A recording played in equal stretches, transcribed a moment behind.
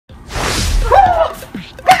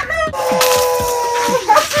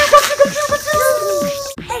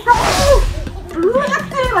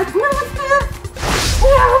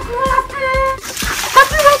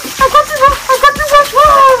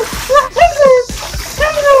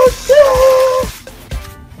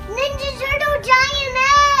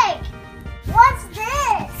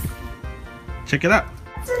check it out.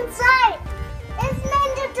 What's inside? It's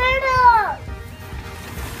Ninja Turtle!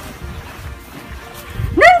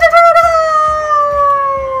 Ninja Turtle!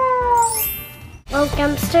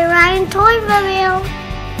 Welcome to Ryan ToysReview.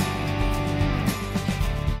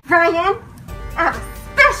 Ryan, I have a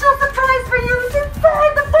special surprise for you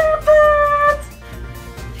inside the puppet!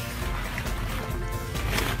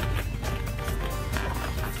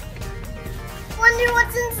 Wonder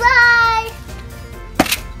what's inside?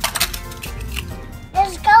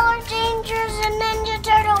 It's Color Changers and Ninja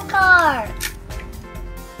Turtle car.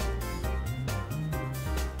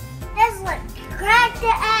 Let's crack the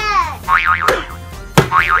egg.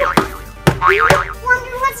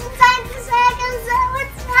 Wonder what's inside this egg. I'm so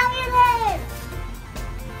excited.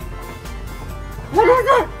 What is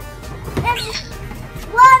it?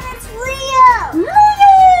 It's Leo. Leo!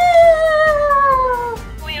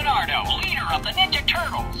 Leonardo, leader of the Ninja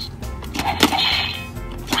Turtles.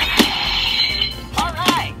 All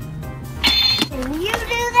right. Can you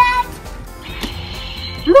do that?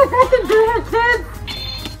 Look, I can do it, kids!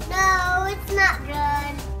 No, it's not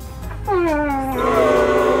good.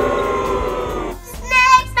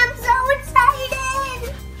 Snacks! I'm so excited!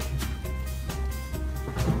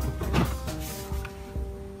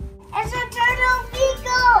 It's a turtle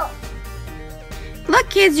vehicle! Look,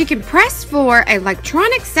 kids, you can press for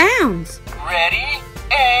electronic sounds. Ready,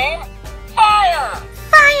 aim, fire!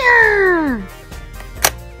 Fire!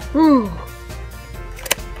 Ooh.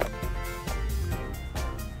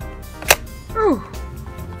 Ooh.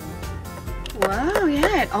 Whoa,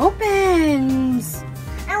 yeah, it opens.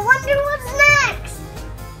 I wonder what's next!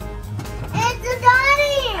 It's a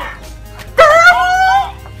Donnie!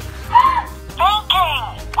 Thinking!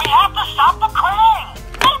 We have to stop the crane!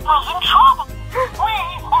 April's in trouble! We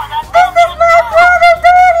are the This is my brother,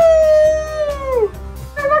 Donnie!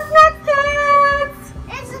 And what's next, kids?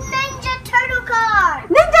 It's a Ninja Turtle car!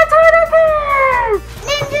 Ninja Turtle car!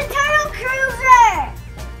 Ninja Turtle Cruiser!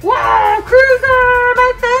 Wow, Cruiser, my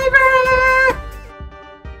favorite!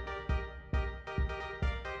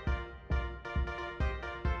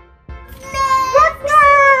 What's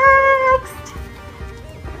next?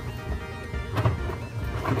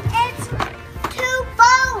 It's two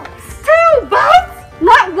boats! Two boats?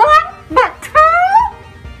 Not one, but two?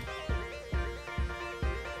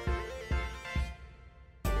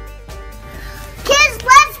 Kids,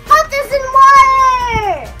 let's put this in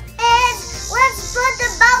water! And let's put the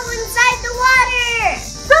boat inside the water!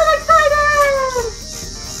 So excited!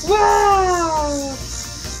 Wow!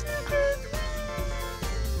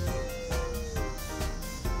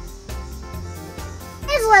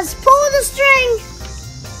 Kids, let's pull the string!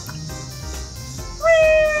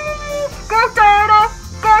 Whee! Go turtle!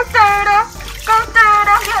 Go turtle! Go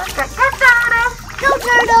turtle! Go turtle! Go,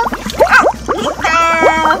 turtle!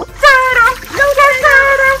 Turtle! Turtle! Go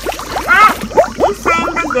turtle! Ah, he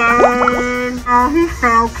sang again. Oh, he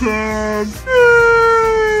fell, kids.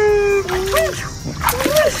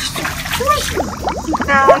 He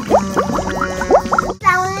fell again. I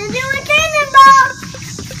want to do a cannonball!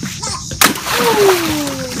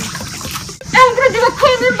 I'm gonna do a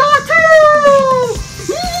cannonball too!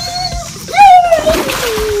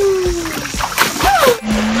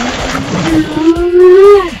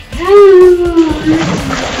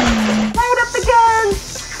 Load up the guns!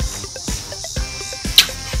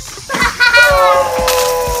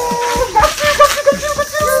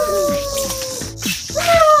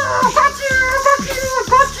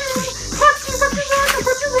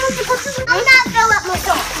 I'm not fill up my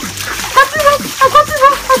soul.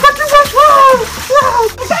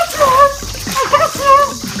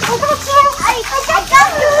 I got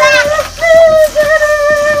you back!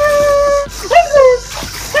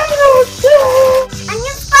 I'm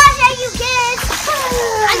your sponsor, you kids!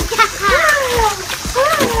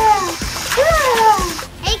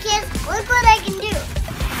 Hey kids, look what I can do!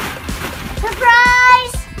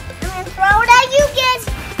 Surprise! I'm gonna throw it at you kids!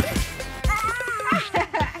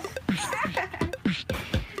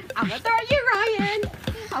 I'm gonna throw you, Ryan.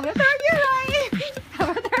 I'm gonna throw you, Ryan. I'm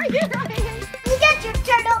gonna throw you, Ryan. You get your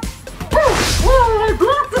turtle! Oh, I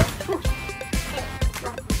blocked it!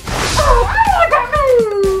 Oh, I got me!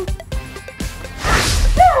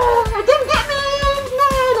 Oh, it didn't get me! No.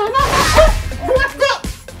 Blocked it!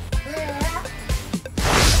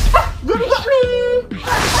 Didn't get me!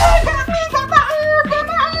 Oh, got me! Got my arm! Got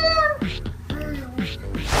my arm!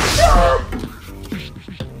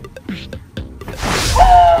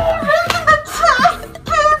 Oh, right in the chest!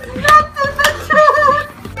 Kids, right in the chest!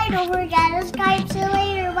 Don't forget to subscribe to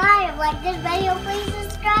later. Bye. Like this video, please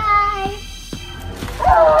subscribe.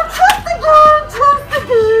 Oh, trust again!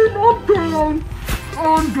 I'm down!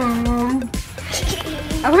 I'm down!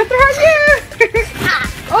 I'm gonna throw on you.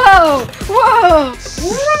 Whoa! Whoa!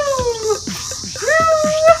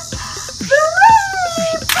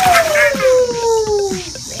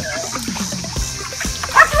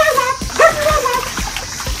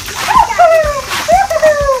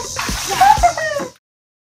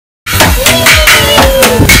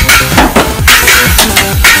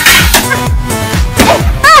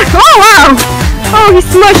 Oh wow! Oh, he's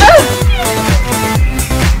smushed.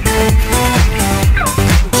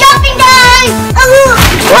 Jumping guys!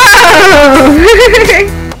 Whoa!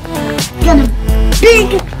 Gonna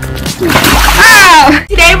big. Oh!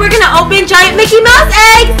 Today we're gonna open giant Mickey Mouse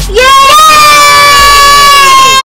eggs! Yay!